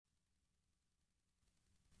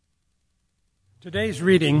Today's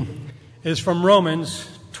reading is from Romans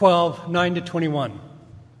 12, 9 to 21.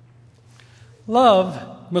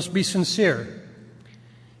 Love must be sincere.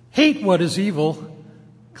 Hate what is evil.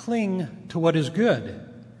 Cling to what is good.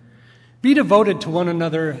 Be devoted to one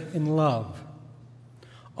another in love.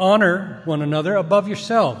 Honor one another above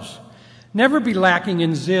yourselves. Never be lacking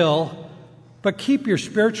in zeal, but keep your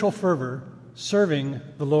spiritual fervor serving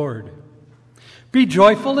the Lord. Be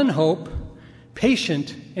joyful in hope,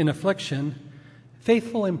 patient in affliction,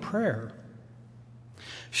 faithful in prayer.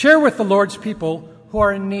 Share with the Lord's people who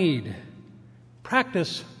are in need.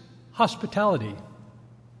 Practice hospitality.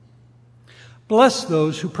 Bless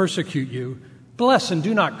those who persecute you. Bless and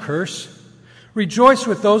do not curse. Rejoice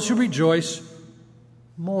with those who rejoice.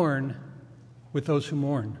 Mourn with those who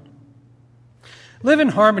mourn. Live in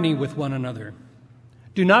harmony with one another.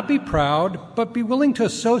 Do not be proud, but be willing to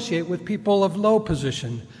associate with people of low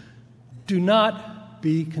position. Do not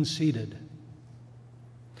be conceited.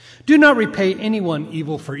 Do not repay anyone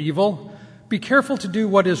evil for evil. Be careful to do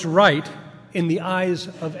what is right in the eyes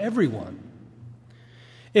of everyone.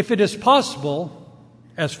 If it is possible,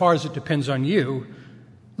 as far as it depends on you,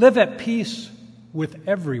 live at peace with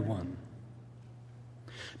everyone.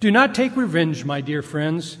 Do not take revenge, my dear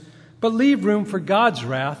friends, but leave room for God's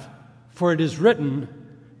wrath, for it is written,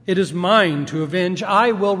 "It is mine to avenge,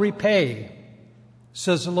 I will repay,"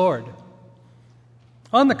 says the Lord.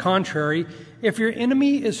 On the contrary, if your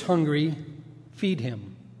enemy is hungry, feed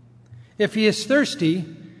him. If he is thirsty,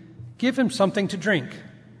 give him something to drink.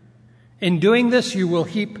 In doing this, you will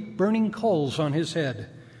heap burning coals on his head.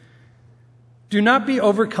 Do not be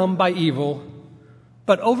overcome by evil,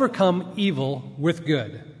 but overcome evil with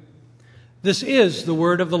good. This is the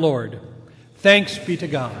word of the Lord. Thanks be to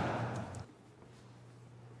God.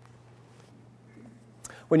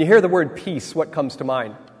 When you hear the word peace, what comes to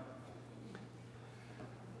mind?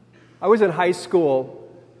 I was in high school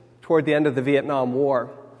toward the end of the Vietnam War.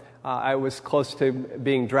 I was close to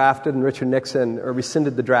being drafted, and Richard Nixon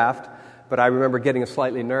rescinded the draft, but I remember getting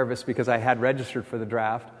slightly nervous because I had registered for the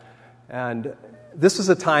draft. And this was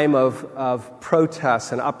a time of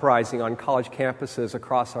protests and uprising on college campuses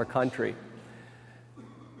across our country.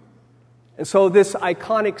 And so this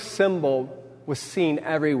iconic symbol was seen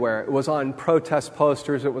everywhere. It was on protest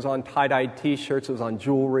posters, it was on tie-dyed t-shirts, it was on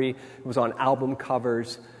jewelry, it was on album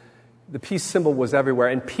covers. The peace symbol was everywhere,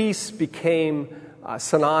 and peace became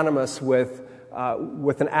synonymous with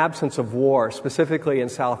an absence of war, specifically in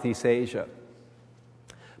Southeast Asia.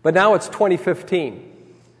 But now it's 2015.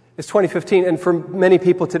 It's 2015, and for many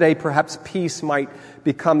people today, perhaps peace might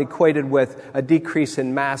become equated with a decrease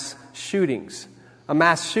in mass shootings. A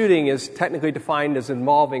mass shooting is technically defined as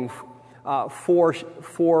involving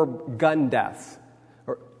four gun deaths.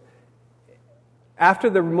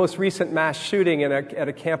 After the most recent mass shooting at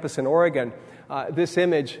a campus in Oregon, this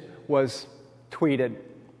image was tweeted.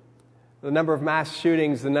 The number of mass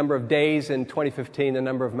shootings, the number of days in 2015, the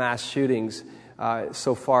number of mass shootings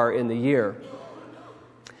so far in the year.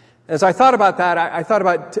 As I thought about that, I thought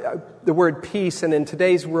about the word peace, and in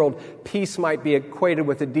today's world, peace might be equated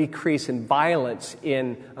with a decrease in violence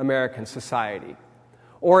in American society.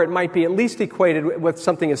 Or it might be at least equated with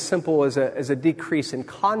something as simple as a decrease in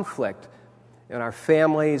conflict in our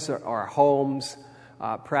families, our homes,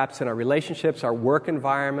 perhaps in our relationships, our work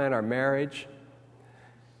environment, our marriage.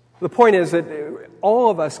 The point is that all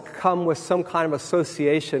of us come with some kind of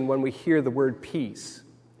association when we hear the word peace.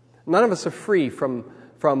 None of us are free from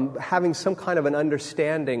having some kind of an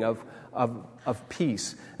understanding of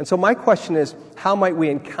peace. And so my question is, how might we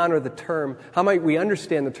encounter the term, how might we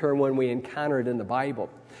understand the term when we encounter it in the Bible?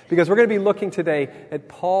 Because we're going to be looking today at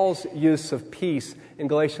Paul's use of peace in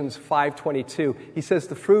Galatians 5:22. He says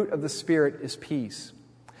the fruit of the Spirit is peace.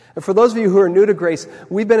 And for those of you who are new to Grace,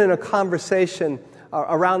 we've been in a conversation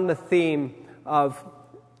around the theme of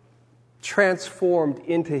transformed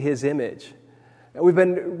into His image. And we've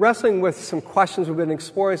been wrestling with some questions. We've been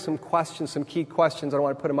exploring some questions, some key questions. I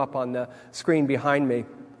want to put them up on the screen behind me.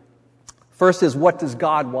 First is, what does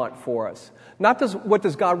God want for us? Not what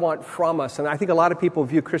does God want from us? And I think a lot of people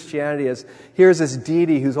view Christianity as, here's this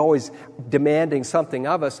deity who's always demanding something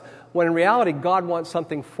of us, when in reality, God wants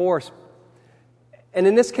something for us. And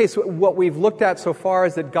in this case, what we've looked at so far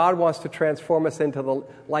is that God wants to transform us into the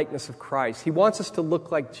likeness of Christ. He wants us to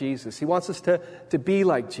look like Jesus. He wants us to be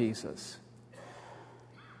like Jesus.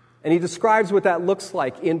 And He describes what that looks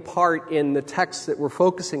like in part in the text that we're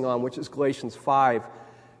focusing on, which is Galatians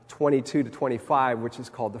 5:22 to 25, which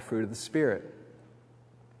is called the fruit of the Spirit.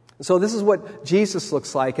 So this is what Jesus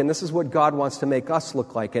looks like, and this is what God wants to make us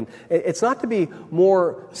look like. And it's not to be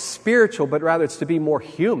more spiritual, but rather it's to be more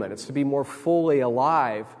human. It's to be more fully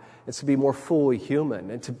alive It's to be more fully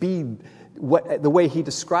human. And to be the way he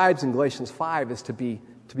describes in Galatians 5 is to be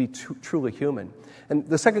truly human. And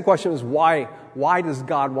the second question is why? Why does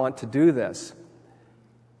God want to do this?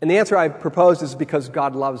 And the answer I've proposed is because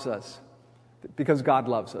God loves us. Because God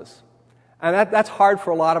loves us. And that's hard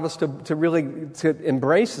for a lot of us to really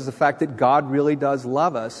embrace, is the fact that God really does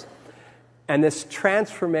love us. And this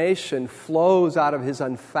transformation flows out of his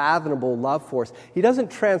unfathomable love for us. He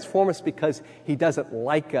doesn't transform us because he doesn't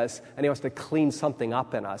like us and he wants to clean something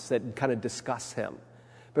up in us that kind of disgusts him.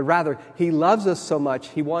 But rather, he loves us so much,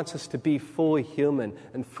 he wants us to be fully human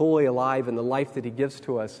and fully alive in the life that he gives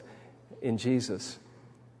to us in Jesus.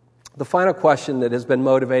 The final question that has been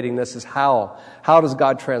motivating this is how? How does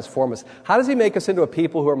God transform us? How does he make us into a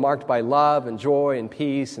people who are marked by love and joy and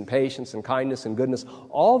peace and patience and kindness and goodness?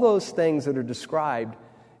 All those things that are described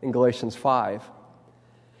in Galatians 5.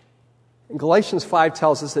 And Galatians 5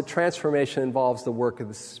 tells us that transformation involves the work of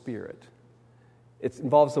the Spirit. It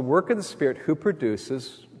involves the work of the Spirit who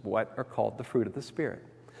produces what are called the fruit of the Spirit.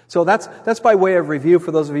 So that's by way of review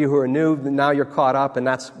for those of you who are new. Now you're caught up, and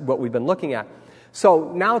that's what we've been looking at.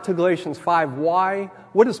 So now to Galatians 5,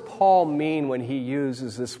 what does Paul mean when he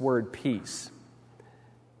uses this word peace?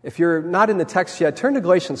 If you're not in the text yet, turn to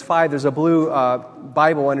Galatians 5. There's a blue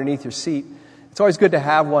Bible underneath your seat. It's always good to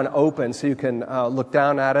have one open so you can look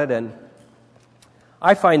down at it. And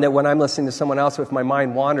I find that when I'm listening to someone else, if my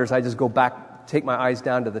mind wanders, I just go back, take my eyes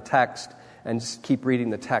down to the text, and just keep reading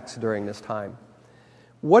the text during this time.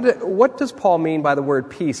 What does Paul mean by the word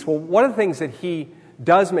peace? Well, one of the things that he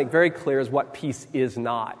does make very clear is what peace is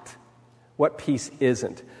not, what peace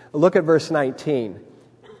isn't. Look at verse 19.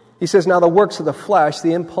 He says, now the works of the flesh,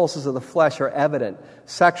 the impulses of the flesh are evident.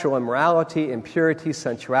 Sexual immorality, impurity,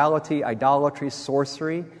 sensuality, idolatry,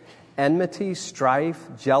 sorcery, enmity, strife,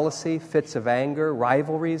 jealousy, fits of anger,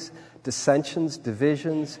 rivalries, dissensions,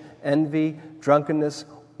 divisions, envy, drunkenness,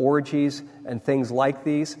 orgies, and things like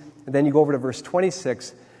these. And then you go over to verse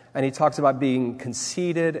 26, and he talks about being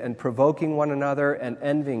conceited and provoking one another and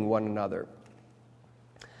envying one another.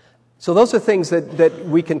 So those are things that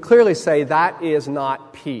we can clearly say that is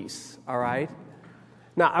not peace, all right?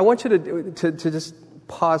 Now, I want you to just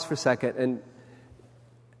pause for a second. And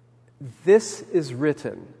this is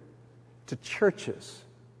written to churches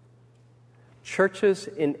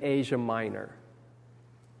in Asia Minor.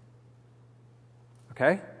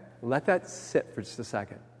 Okay? Let that sit for just a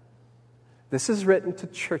second. This is written to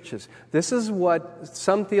churches. This is what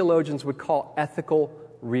some theologians would call ethical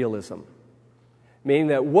realism. Meaning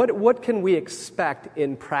that what can we expect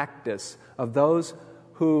in practice of those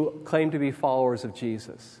who claim to be followers of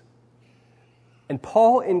Jesus? And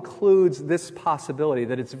Paul includes this possibility,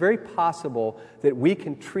 that it's very possible that we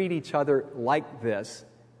can treat each other like this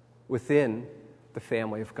within the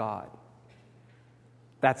family of God.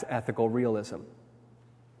 That's ethical realism.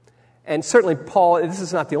 And certainly this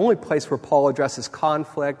is not the only place where Paul addresses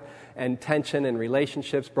conflict and tension in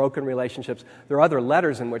relationships, broken relationships. There are other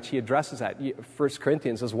letters in which he addresses that. 1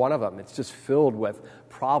 Corinthians is one of them. It's just filled with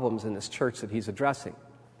problems in this church that he's addressing.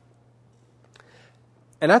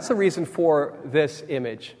 And that's the reason for this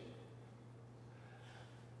image.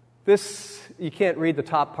 This, you can't read the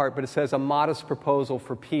top part, but it says, a modest proposal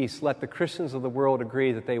for peace. Let the Christians of the world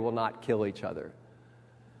agree that they will not kill each other.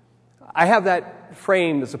 I have that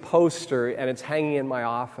framed as a poster, and it's hanging in my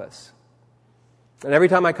office. And every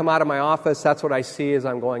time I come out of my office, that's what I see as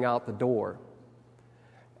I'm going out the door.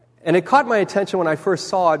 And it caught my attention when I first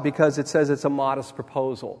saw it because it says it's a modest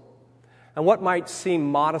proposal. And what might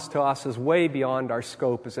seem modest to us is way beyond our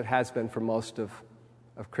scope, as it has been for most of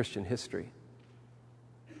Christian history.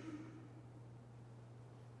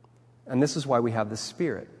 And this is why we have the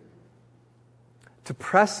Spirit. To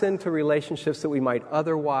press into relationships that we might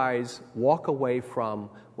otherwise walk away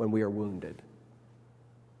from when we are wounded.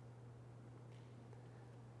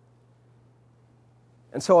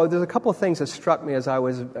 And so there's a couple of things that struck me as I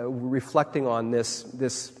was reflecting on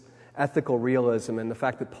this ethical realism and the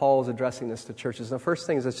fact that Paul is addressing this to churches. And the first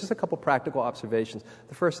thing is just a couple practical observations.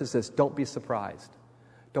 The first is this: don't be surprised.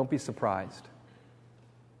 Don't be surprised.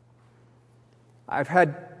 I've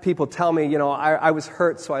had people tell me, I was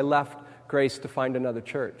hurt, so I left Grace to find another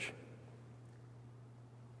church.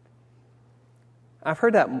 I've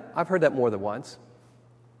heard that more than once.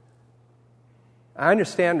 I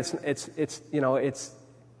understand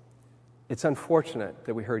it's unfortunate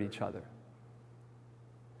that we hurt each other.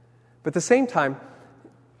 But at the same time,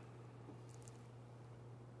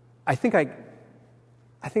 I think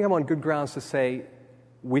I'm on good grounds to say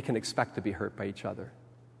we can expect to be hurt by each other.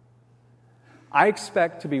 I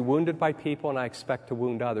expect to be wounded by people, and I expect to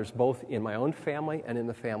wound others, both in my own family and in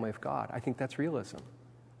the family of God. I think that's realism.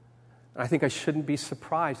 And I think I shouldn't be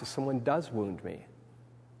surprised if someone does wound me.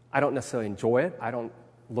 I don't necessarily enjoy it. I don't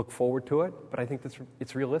look forward to it, but I think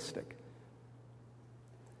it's realistic.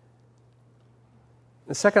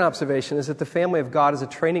 The second observation is that the family of God is a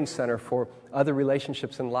training center for other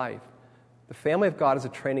relationships in life. The family of God is a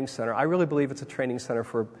training center. I really believe it's a training center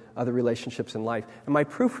for other relationships in life. And my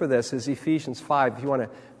proof for this is Ephesians 5. If you want to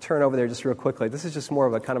turn over there just real quickly. This is just more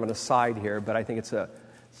of a kind of an aside here, but I think it's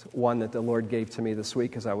one that the Lord gave to me this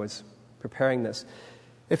week as I was preparing this.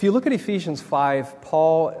 If you look at Ephesians 5,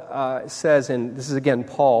 Paul says, and this is again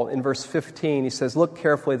Paul, in verse 15, he says, "Look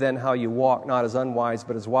carefully then how you walk, not as unwise,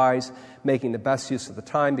 but as wise, making the best use of the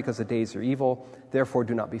time, because the days are evil. Therefore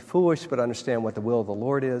do not be foolish, but understand what the will of the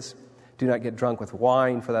Lord is. Do not get drunk with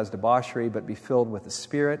wine, for that is debauchery, but be filled with the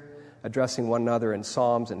Spirit, addressing one another in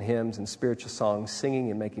psalms and hymns and spiritual songs, singing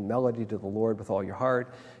and making melody to the Lord with all your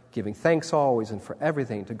heart, giving thanks always and for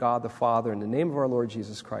everything to God the Father in the name of our Lord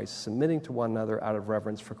Jesus Christ, submitting to one another out of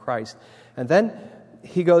reverence for Christ." And then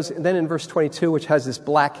he goes, and then in verse 22, which has this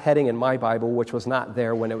black heading in my Bible, which was not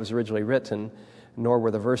there when it was originally written, nor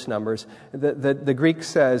were the verse numbers. The Greek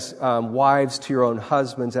says, "Wives to your own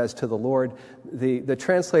husbands as to the Lord." The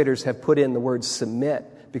translators have put in the word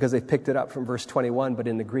 "submit" because they picked it up from verse 21, but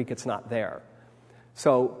in the Greek it's not there.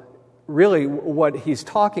 So really what he's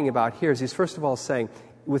talking about here is he's first of all saying,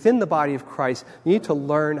 within the body of Christ, you need to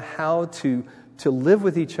learn how to live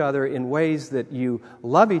with each other in ways that you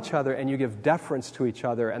love each other and you give deference to each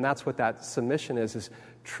other. And that's what that submission is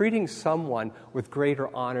treating someone with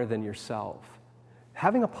greater honor than yourself.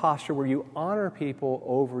 Having a posture where you honor people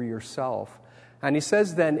over yourself. And he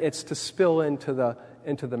says then it's to spill into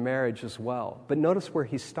the marriage as well. But notice where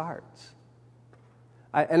he starts.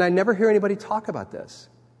 And I never hear anybody talk about this.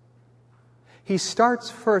 He starts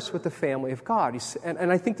first with the family of God.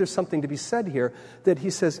 And I think there's something to be said here that he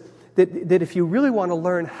says that if you really want to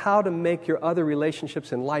learn how to make your other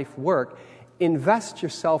relationships in life work, invest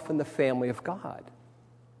yourself in the family of God.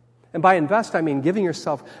 And by invest, I mean giving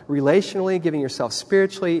yourself relationally, giving yourself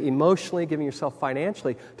spiritually, emotionally, giving yourself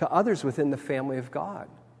financially to others within the family of God.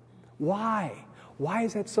 Why? Why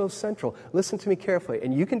is that so central? Listen to me carefully.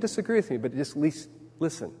 And you can disagree with me, but just at least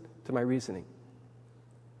listen to my reasoning.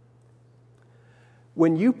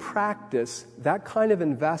 When you practice that kind of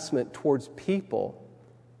investment towards people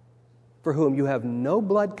for whom you have no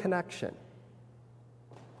blood connection,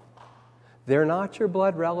 they're not your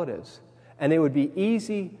blood relatives, and they would be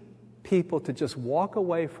easy people to just walk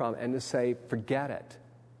away from and to say, forget it.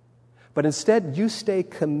 But instead, you stay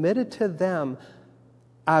committed to them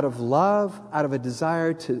out of love, out of a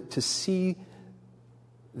desire to see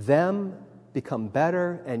them become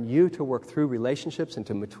better and you to work through relationships and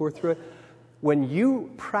to mature through it. When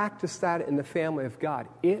you practice that in the family of God,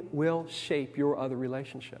 it will shape your other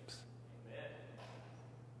relationships.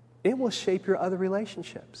 It will shape your other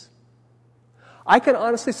relationships. I can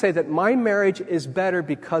honestly say that my marriage is better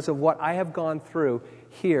because of what I have gone through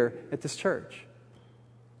here at this church.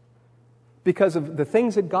 Because of the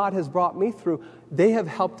things that God has brought me through, they have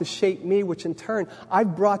helped to shape me, which in turn,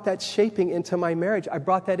 I've brought that shaping into my marriage. I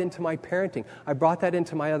brought that into my parenting. I brought that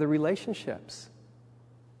into my other relationships.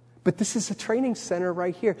 But this is a training center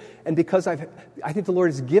right here. And because I think the Lord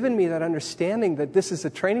has given me that understanding that this is a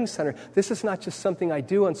training center, this is not just something I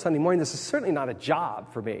do on Sunday morning. This is certainly not a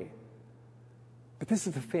job for me. But this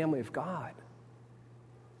is the family of God.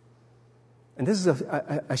 And this is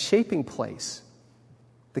a shaping place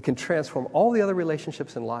that can transform all the other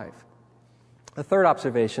relationships in life. The third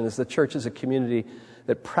observation is the church is a community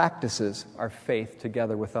that practices our faith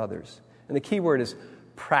together with others. And the key word is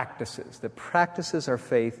practices, that practices our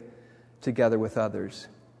faith together with others.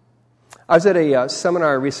 I was at a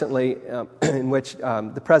seminar recently in which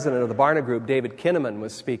the president of the Barna Group, David Kinnaman,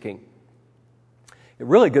 was speaking. A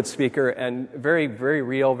really good speaker and very, very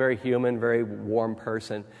real, very human, very warm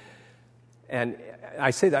person. And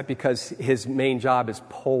I say that because his main job is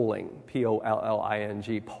polling,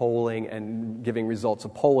 Polling, polling and giving results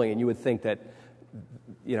of polling. And you would think that,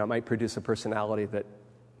 it might produce a personality that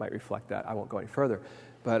might reflect that. I won't go any further.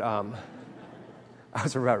 But I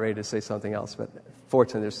was about ready to say something else, but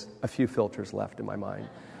fortunately there's a few filters left in my mind.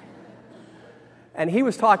 And he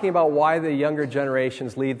was talking about why the younger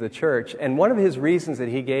generations leave the church. And one of his reasons that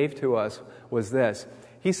he gave to us was this.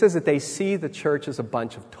 He says that they see the church as a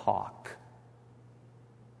bunch of talk.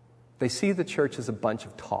 They see the church as a bunch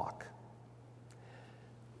of talk.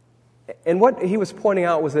 And what he was pointing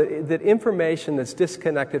out was that information that's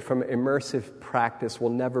disconnected from immersive practice will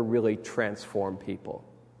never really transform people.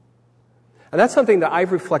 And that's something that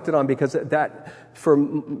I've reflected on, because that for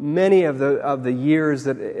many of the years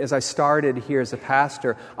that as I started here as a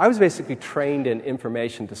pastor, I was basically trained in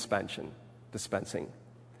information dispensing.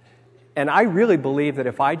 And I really believe that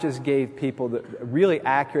if I just gave people the really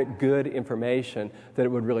accurate, good information, that it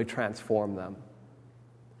would really transform them.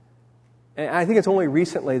 And I think it's only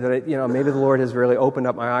recently that, maybe the Lord has really opened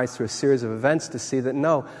up my eyes through a series of events to see that,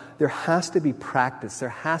 no, there has to be practice. There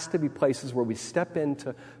has to be places where we step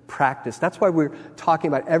into practice. That's why we're talking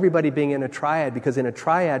about everybody being in a triad, because in a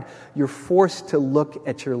triad, you're forced to look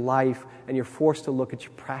at your life and you're forced to look at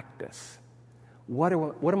your practice. What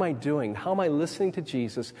am I doing? How am I listening to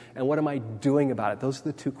Jesus? And what am I doing about it? Those are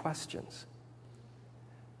the two questions.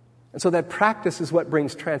 And so that practice is what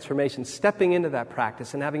brings transformation. Stepping into that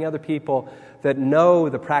practice and having other people that know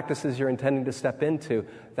the practices you're intending to step into,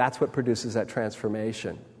 that's what produces that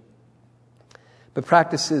transformation. But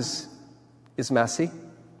practice is messy.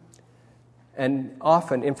 And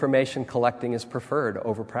often information collecting is preferred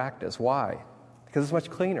over practice. Why? Because it's much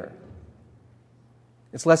cleaner.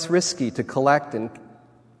 It's less risky to collect and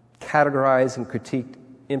categorize and critique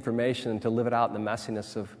information and to live it out in the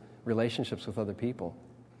messiness of relationships with other people.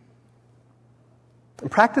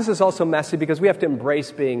 And practice is also messy because we have to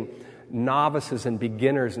embrace being novices and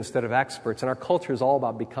beginners instead of experts. And our culture is all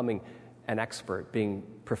about becoming an expert, being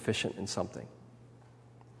proficient in something.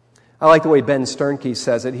 I like the way Ben Sternke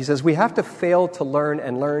says it. He says, we have to fail to learn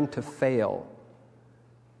and learn to fail.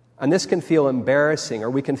 And this can feel embarrassing, or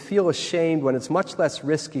we can feel ashamed when it's much less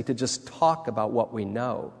risky to just talk about what we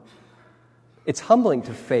know. It's humbling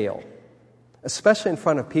to fail, especially in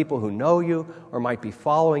front of people who know you or might be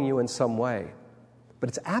following you in some way. But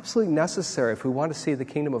it's absolutely necessary if we want to see the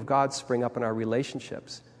kingdom of God spring up in our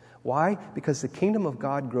relationships. Why? Because the kingdom of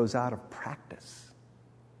God grows out of practice.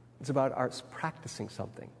 It's about us practicing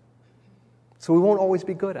something. So we won't always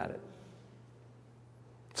be good at it.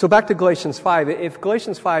 So back to Galatians 5. If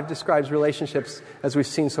Galatians 5 describes relationships, as we've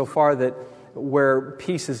seen so far, that where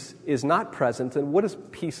peace is not present, then what does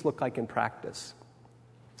peace look like in practice?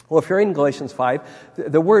 Well, if you're in Galatians 5,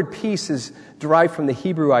 the word peace is derived from the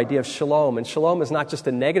Hebrew idea of shalom. And shalom is not just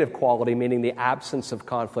a negative quality, meaning the absence of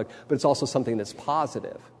conflict, but it's also something that's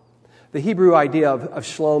positive. The Hebrew idea of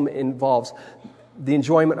shalom involves the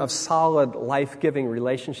enjoyment of solid, life-giving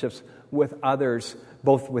relationships with others,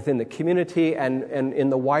 both within the community and in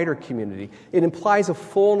the wider community. It implies a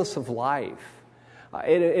fullness of life.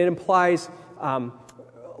 It implies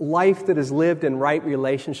life that is lived in right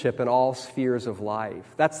relationship in all spheres of life.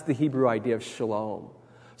 That's the Hebrew idea of shalom.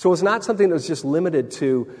 So it's not something that was just limited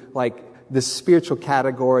to like this spiritual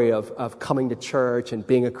category of coming to church and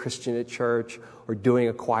being a Christian at church or doing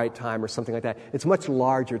a quiet time or something like that. It's much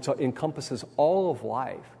larger. It encompasses all of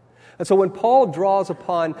life. And so when Paul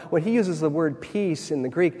when he uses the word peace in the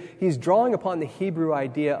Greek, he's drawing upon the Hebrew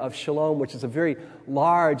idea of shalom, which is a very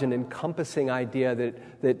large and encompassing idea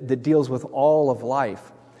that deals with all of life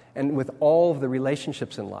and with all of the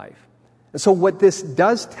relationships in life. And so what this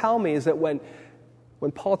does tell me is that when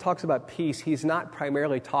Paul talks about peace, he's not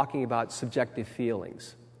primarily talking about subjective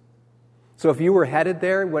feelings. So if you were headed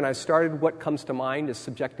there, when I started, what comes to mind is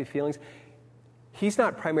subjective feelings. He's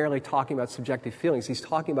not primarily talking about subjective feelings. He's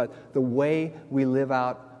talking about the way we live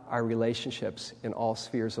out our relationships in all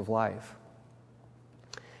spheres of life.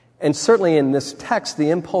 And certainly in this text, the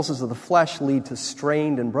impulses of the flesh lead to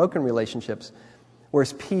strained and broken relationships,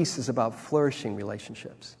 whereas peace is about flourishing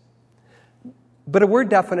relationships. But a word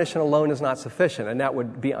definition alone is not sufficient, and that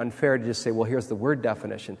would be unfair to just say, well, here's the word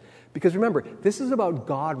definition. Because remember, this is about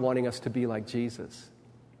God wanting us to be like Jesus.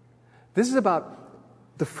 This is about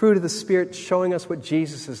the fruit of the Spirit showing us what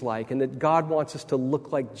Jesus is like, and that God wants us to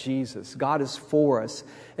look like Jesus. God is for us,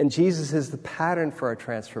 and Jesus is the pattern for our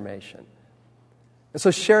transformation. And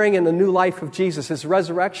so sharing in the new life of Jesus, his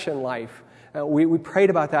resurrection life, we prayed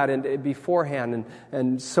about that beforehand,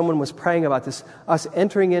 and someone was praying about this, us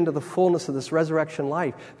entering into the fullness of this resurrection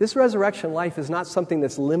life. This resurrection life is not something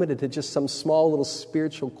that's limited to just some small little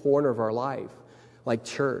spiritual corner of our life, like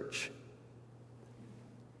church.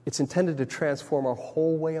 It's intended to transform our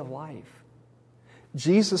whole way of life.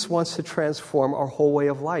 Jesus wants to transform our whole way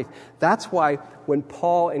of life. That's why when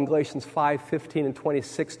Paul in Galatians 5:15 and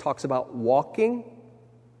 26 talks about walking,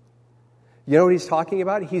 you know what he's talking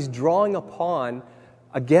about? He's drawing upon,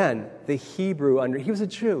 again, the Hebrew. He was a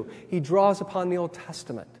Jew. He draws upon the Old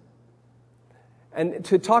Testament. And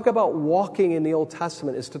to talk about walking in the Old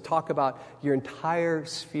Testament is to talk about your entire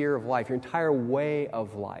sphere of life, your entire way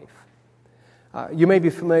of life. You may be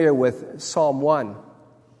familiar with Psalm 1.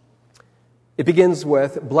 It begins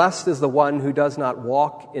with, "Blessed is the one who does not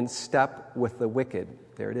walk in step with the wicked."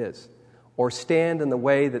 There it is. or stand in the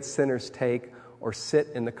way that sinners take, or sit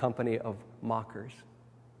in the company of mockers.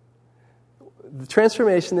 The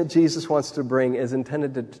transformation that Jesus wants to bring is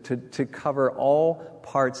intended to cover all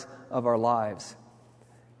parts of our lives.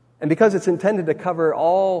 And because it's intended to cover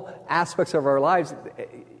all aspects of our lives,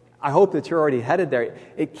 I hope that you're already headed there.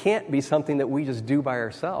 It can't be something that we just do by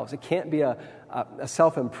ourselves. It can't be a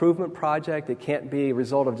self-improvement project. It can't be a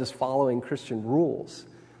result of just following Christian rules,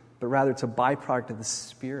 but rather it's a byproduct of the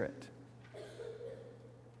Spirit.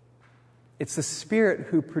 It's the Spirit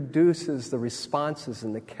who produces the responses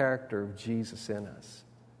and the character of Jesus in us.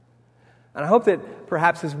 And I hope that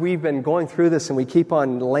perhaps as we've been going through this and we keep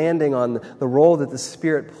on landing on the role that the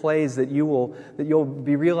Spirit plays, that you'll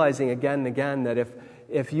be realizing again and again that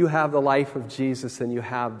if you have the life of Jesus, then you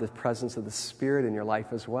have the presence of the Spirit in your life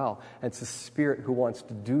as well. And it's the Spirit who wants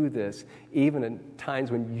to do this, even in times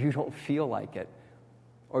when you don't feel like it,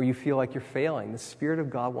 or you feel like you're failing. The Spirit of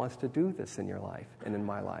God wants to do this in your life and in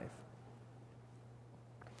my life.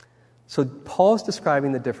 So Paul's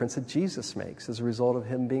describing the difference that Jesus makes as a result of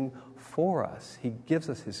him being for us. He gives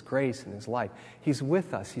us his grace and his life. He's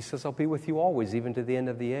with us. He says, I'll be with you always, even to the end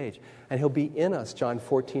of the age. And he'll be in us. John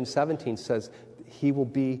 14:17 says he will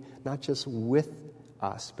be not just with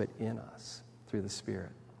us, but in us through the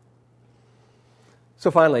Spirit.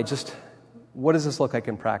 So finally, just what does this look like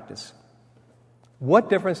in practice? What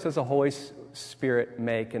difference does the Holy Spirit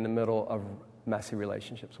make in the middle of messy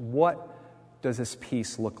relationships? What does this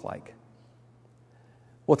peace look like?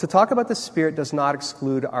 Well, to talk about the Spirit does not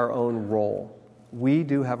exclude our own role. We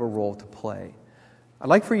do have a role to play. I'd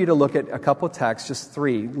like for you to look at a couple of texts, just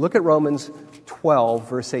 3. Look at Romans 12,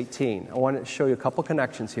 verse 18. I want to show you a couple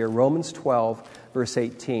connections here. Romans 12, verse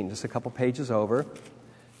 18, just a couple pages over.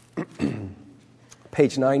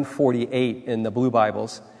 Page 948 in the Blue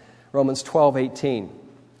Bibles. Romans 12, 18.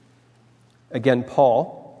 Again,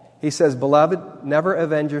 Paul. He says, Beloved, never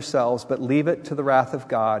avenge yourselves, but leave it to the wrath of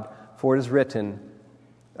God, for it is written.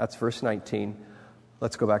 That's verse 19.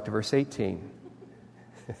 Let's go back to verse 18.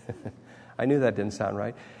 I knew that didn't sound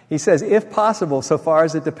right. He says, if possible, so far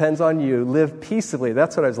as it depends on you, live peaceably.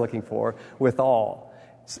 That's what I was looking for, with all.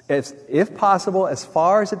 If possible, as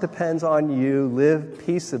far as it depends on you, live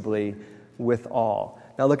peaceably with all.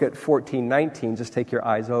 Now look at 14:19. Just take your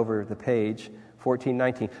eyes over the page.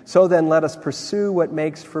 14:19. So then let us pursue what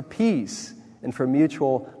makes for peace and for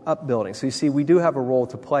mutual upbuilding. So you see, we do have a role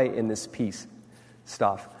to play in this peace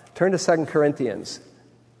stuff. Turn to 2 Corinthians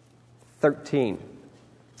 13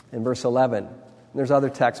 in verse 11. And there's other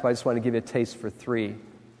texts, but I just want to give you a taste for 3.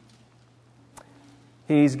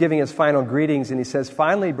 He's giving his final greetings, and he says,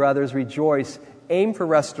 Finally, brothers, rejoice, aim for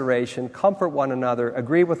restoration, comfort one another,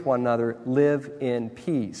 agree with one another, live in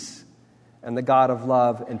peace. And the God of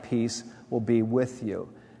love and peace will be with you.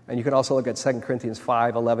 And you can also look at 2 Corinthians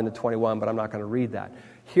 5, 11 to 21, but I'm not going to read that.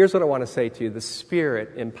 Here's what I want to say to you. The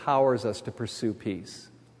Spirit empowers us to pursue peace.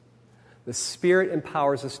 The Spirit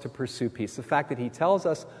empowers us to pursue peace. The fact that He tells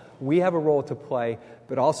us we have a role to play,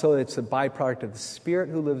 but also it's a byproduct of the Spirit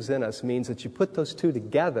who lives in us, means that you put those two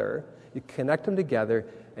together, you connect them together,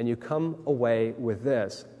 and you come away with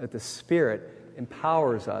this, that the Spirit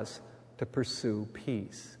empowers us to pursue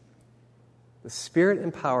peace. The Spirit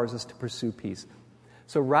empowers us to pursue peace.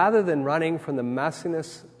 So rather than running from the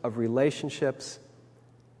messiness of relationships,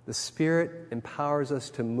 the Spirit empowers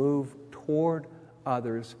us to move toward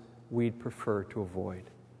others we'd prefer to avoid.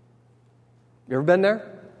 You ever been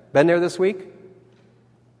there? Been there this week?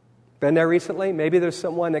 Been there recently? Maybe there's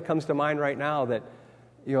someone that comes to mind right now that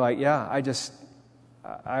you're like, yeah,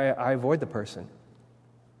 I avoid the person.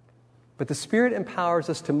 But the Spirit empowers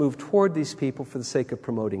us to move toward these people for the sake of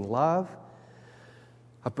promoting love,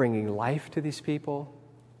 of bringing life to these people,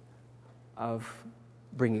 of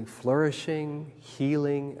bringing flourishing,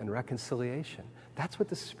 healing, and reconciliation. That's what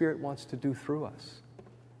the Spirit wants to do through us.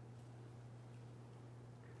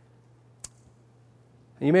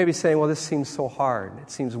 And you may be saying, well, this seems so hard.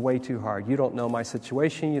 It seems way too hard. You don't know my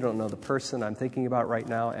situation. You don't know the person I'm thinking about right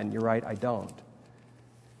now. And you're right, I don't.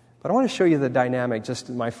 But I want to show you the dynamic,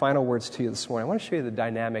 just my final words to you this morning. I want to show you the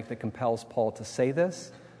dynamic that compels Paul to say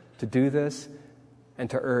this, to do this, and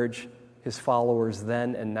to urge his followers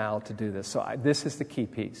then and now to do this. So this is the key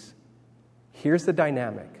piece. Here's the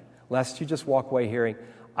dynamic. Lest you just walk away hearing,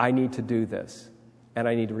 I need to do this, and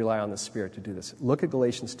I need to rely on the Spirit to do this. Look at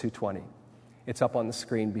Galatians 2:20. It's up on the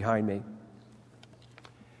screen behind me.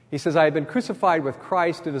 He says, I have been crucified with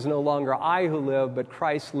Christ. It is no longer I who live, but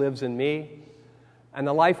Christ lives in me. And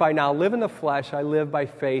the life I now live in the flesh, I live by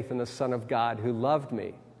faith in the Son of God who loved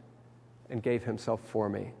me and gave himself for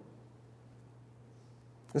me.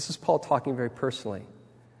 This is Paul talking very personally.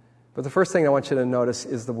 But the first thing I want you to notice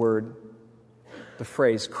is the word the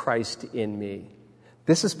phrase Christ in me.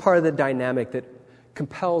 This is part of the dynamic that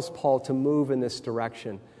compels Paul to move in this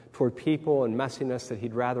direction toward people and messiness that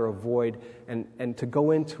he'd rather avoid, and to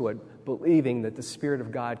go into it believing that the Spirit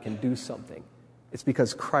of God can do something. It's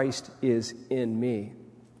because Christ is in me.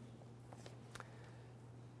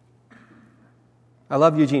 I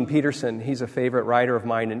love Eugene Peterson. He's a favorite writer of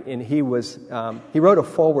mine, and he wrote a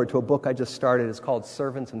foreword to a book I just started. It's called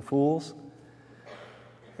Servants and Fools.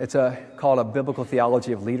 It's called A Biblical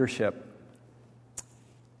Theology of Leadership.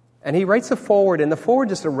 And he writes a foreword, and the foreword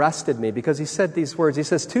just arrested me because he said these words. He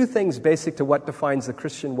says, 2 things basic to what defines the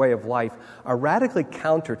Christian way of life are radically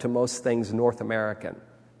counter to most things North American.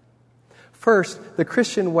 First, the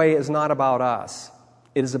Christian way is not about us.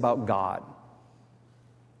 It is about God.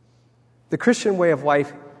 The Christian way of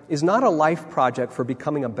life is not a life project for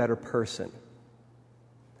becoming a better person.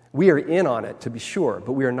 We are in on it, to be sure,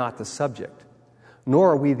 but we are not the subject,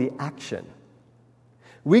 nor are we the action.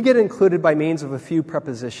 We get included by means of a few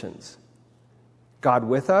prepositions. God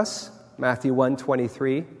with us, Matthew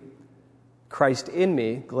 1:23. Christ in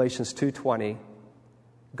me, Galatians 2:20.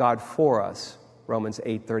 God for us, Romans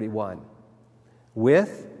 8:31.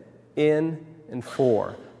 With, in, and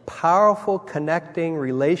for. Powerful, connecting,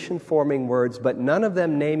 relation-forming words, but none of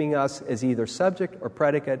them naming us as either subject or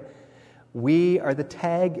predicate. We are the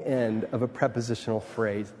tag end of a prepositional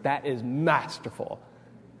phrase. That is masterful.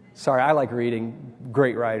 Sorry, I like reading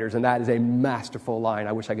great writers, and that is a masterful line.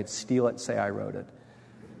 I wish I could steal it and say I wrote it.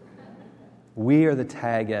 We are the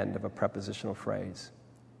tag end of a prepositional phrase.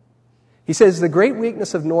 He says, the great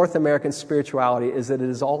weakness of North American spirituality is that it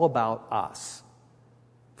is all about us.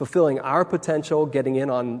 Fulfilling our potential, getting in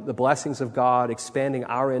on the blessings of God, expanding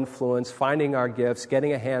our influence, finding our gifts,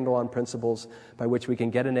 getting a handle on principles by which we can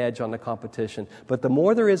get an edge on the competition. But the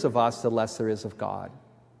more there is of us, the less there is of God.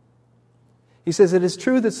 He says it is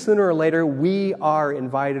true that sooner or later we are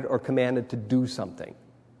invited or commanded to do something.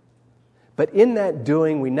 But in that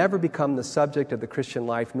doing, we never become the subject of the Christian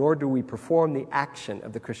life, nor do we perform the action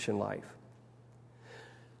of the Christian life.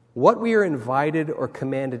 What we are invited or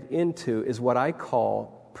commanded into is what I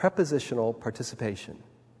call prepositional participation.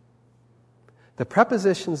 The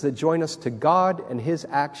prepositions that join us to God and His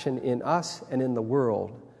action in us and in the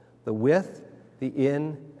world, the with, the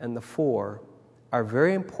in, and the for, are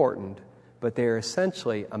very important, but they are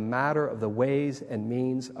essentially a matter of the ways and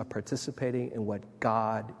means of participating in what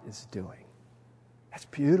God is doing. That's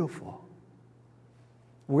beautiful.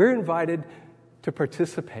 We're invited to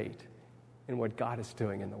participate in what God is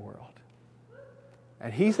doing in the world.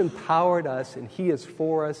 And He's empowered us, and He is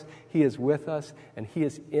for us, He is with us, and He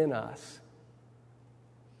is in us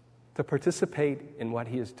to participate in what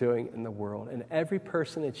He is doing in the world. And every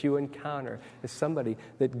person that you encounter is somebody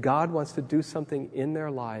that God wants to do something in their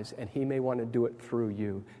lives, and He may want to do it through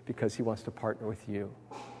you because He wants to partner with you.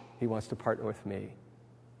 He wants to partner with me.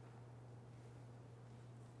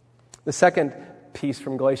 The second piece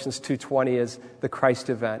from Galatians 2:20 is the Christ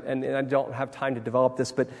event. And I don't have time to develop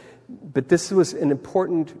this, but this was an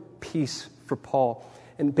important piece for Paul.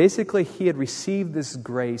 And basically, he had received this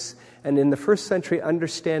grace. And in the first century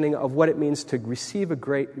understanding of what it means to receive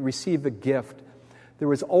a gift, there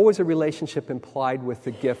was always a relationship implied with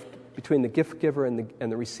the gift, between the gift giver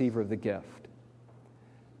and the receiver of the gift.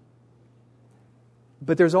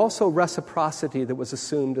 But there's also reciprocity that was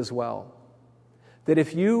assumed as well. That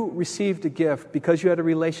if you received a gift because you had a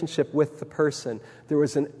relationship with the person, there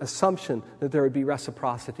was an assumption that there would be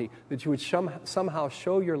reciprocity, that you would somehow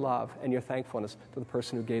show your love and your thankfulness to the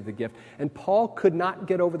person who gave the gift. And Paul could not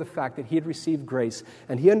get over the fact that he had received grace,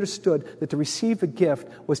 and he understood that to receive a gift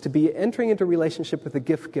was to be entering into a relationship with the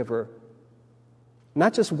gift giver.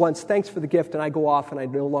 Not just once, thanks for the gift, and I go off and I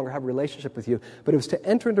no longer have a relationship with you, but it was to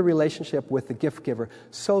enter into a relationship with the gift giver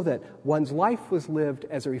so that one's life was lived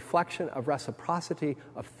as a reflection of reciprocity,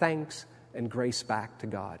 of thanks and grace back to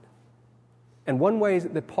God. And one way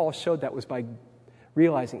that Paul showed that was by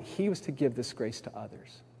realizing he was to give this grace to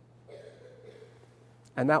others.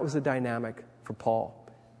 And that was the dynamic for Paul.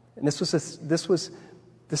 And this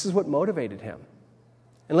is what motivated him.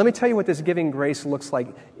 And let me tell you what this giving grace looks like.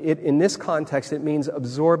 In this context, it means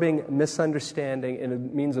absorbing misunderstanding, and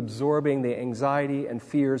it means absorbing the anxiety and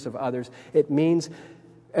fears of others. It means,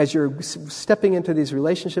 as you're stepping into these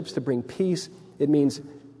relationships to bring peace, it means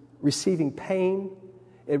receiving pain.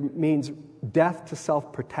 It means death to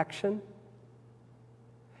self-protection.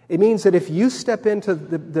 It means that if you step into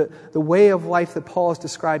the way of life that Paul is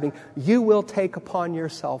describing, you will take upon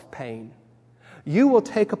yourself pain. You will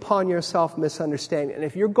take upon yourself misunderstanding. And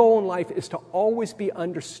if your goal in life is to always be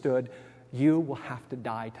understood, you will have to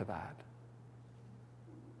die to that.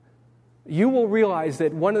 you will realize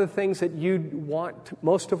that one of the things that you want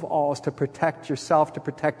most of all is to protect yourself, to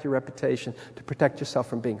protect your reputation, to protect yourself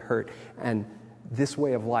from being hurt. And this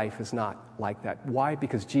way of life is not like that. Why?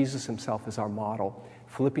 Because Jesus himself is our model.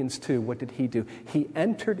 Philippians 2, what did he do? He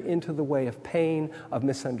entered into the way of pain, of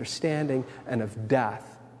misunderstanding, and of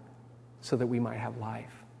death so that we might have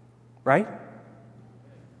life. Right?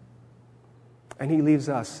 And he leaves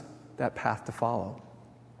us that path to follow.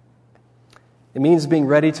 It means being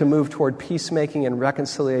ready to move toward peacemaking and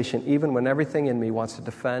reconciliation even when everything in me wants to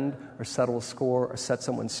defend or settle a score or set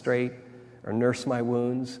someone straight or nurse my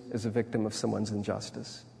wounds as a victim of someone's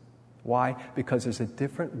injustice. Why? Because there's a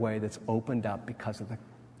different way that's opened up because of the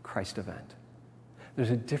Christ event. There's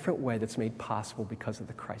a different way that's made possible because of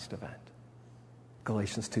the Christ event.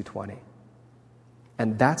 Galatians 2:20.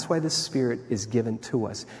 And that's why the Spirit is given to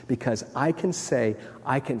us, because I can say,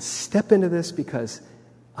 I can step into this because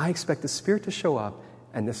I expect the Spirit to show up,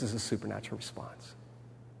 and this is a supernatural response.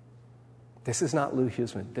 This is not Lou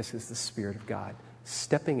Huseman. This is the Spirit of God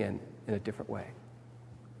stepping in a different way.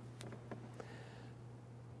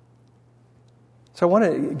 So I want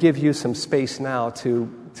to give you some space now to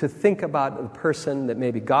think about the person that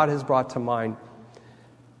maybe God has brought to mind.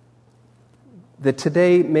 That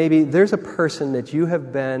today, maybe there's a person that you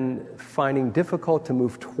have been finding difficult to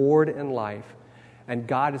move toward in life, and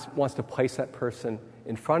God wants to place that person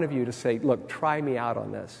in front of you to say, look, try me out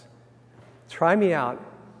on this. Try me out.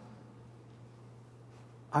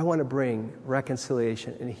 I want to bring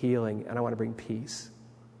reconciliation and healing, and I want to bring peace.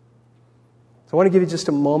 So I want to give you just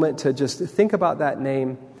a moment to just think about that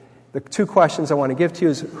name. The two questions I want to give to you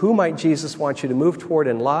is, who might Jesus want you to move toward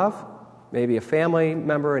in love? Maybe a family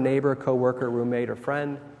member, a neighbor, a coworker, roommate, or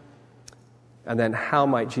friend. And then, how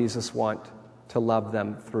might Jesus want to love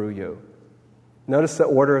them through you? Notice the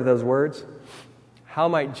order of those words. How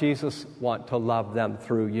might Jesus want to love them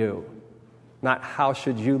through you? Not how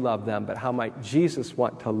should you love them, but how might Jesus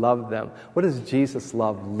want to love them? What does Jesus'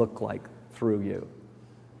 love look like through you?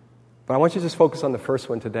 But I want you to just focus on the first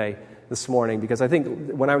one today, this morning, because I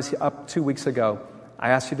think when I was up 2 weeks ago, I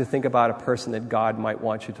asked you to think about a person that God might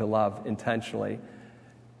want you to love intentionally.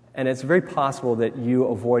 And it's very possible that you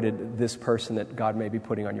avoided this person that God may be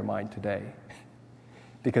putting on your mind today,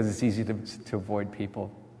 because it's easy to avoid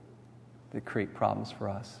people that create problems for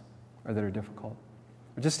us or that are difficult.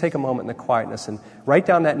 But just take a moment in the quietness and write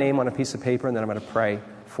down that name on a piece of paper, and then I'm going to pray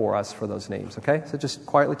for us for those names, okay? So just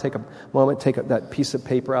quietly take a moment, that piece of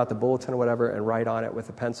paper out, the bulletin or whatever, and write on it with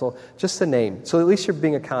a pencil, just the name. So at least you're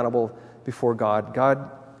being accountable before God. God,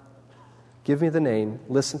 give me the name,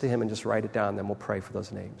 listen to him, and just write it down, then we'll pray for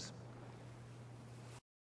those names.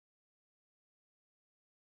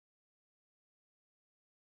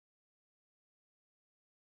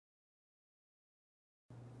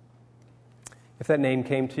 If that name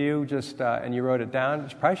came to you and you wrote it down,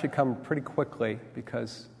 it probably should come pretty quickly,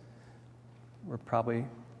 because we're probably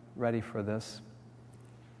ready for this.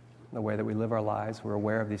 The way that we live our lives, we're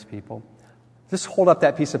aware of these people. Just hold up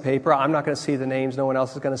that piece of paper. I'm not going to see the names. No one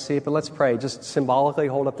else is going to see it, but let's pray. Just symbolically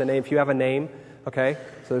hold up the name. If you have a name, okay?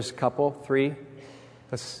 So there's a couple, 3.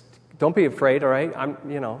 Don't be afraid, all right?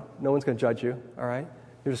 No one's going to judge you, all right?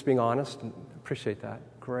 You're just being honest, and appreciate that.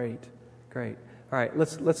 Great. All right,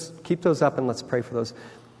 let's keep those up and let's pray for those.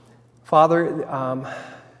 Father,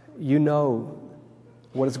 you know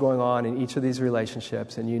what is going on in each of these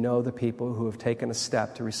relationships, and you know the people who have taken a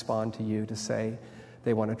step to respond to you, to say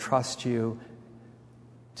they want to trust you,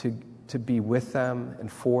 to be with them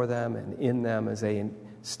and for them and in them as they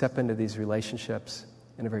step into these relationships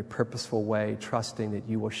in a very purposeful way, trusting that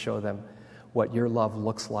you will show them what your love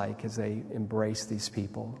looks like as they embrace these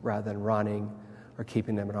people rather than running or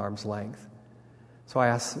keeping them at arm's length. So I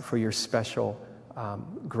ask for your special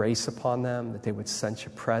grace upon them, that they would sense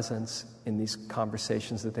your presence in these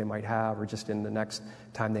conversations that they might have, or just in the next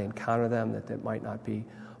time they encounter them, that it might not be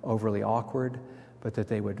overly awkward, but that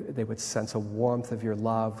they would sense a warmth of your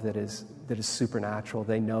love that is supernatural.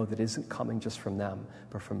 They know that isn't coming just from them,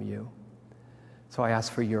 but from you. So I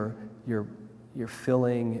ask for your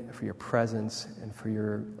filling, for your presence, and for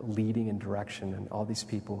your leading and direction, and all these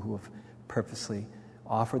people who have purposely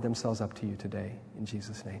offered themselves up to you today. In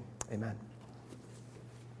Jesus' name, amen.